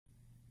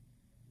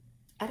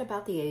At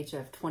about the age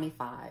of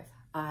 25,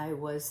 I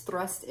was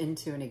thrust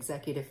into an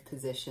executive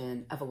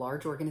position of a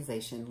large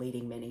organization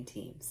leading many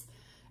teams,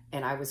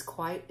 and I was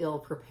quite ill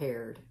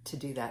prepared to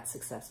do that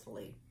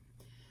successfully.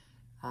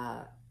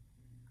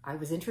 I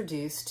was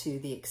introduced to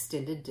the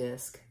extended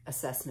disc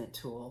assessment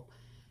tool,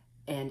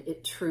 and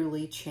it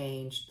truly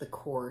changed the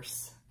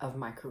course of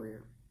my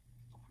career.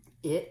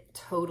 It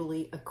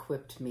totally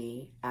equipped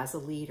me as a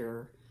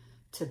leader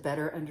to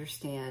better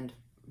understand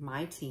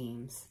my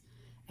teams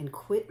and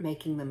quit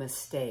making the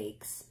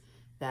mistakes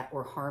that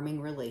were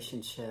harming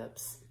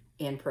relationships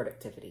and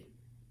productivity.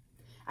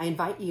 I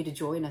invite you to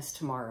join us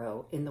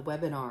tomorrow in the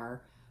webinar,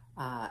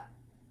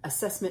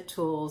 Assessment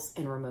Tools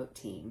and Remote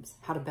Teams,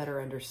 How to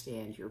Better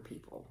Understand Your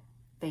People.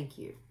 Thank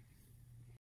you.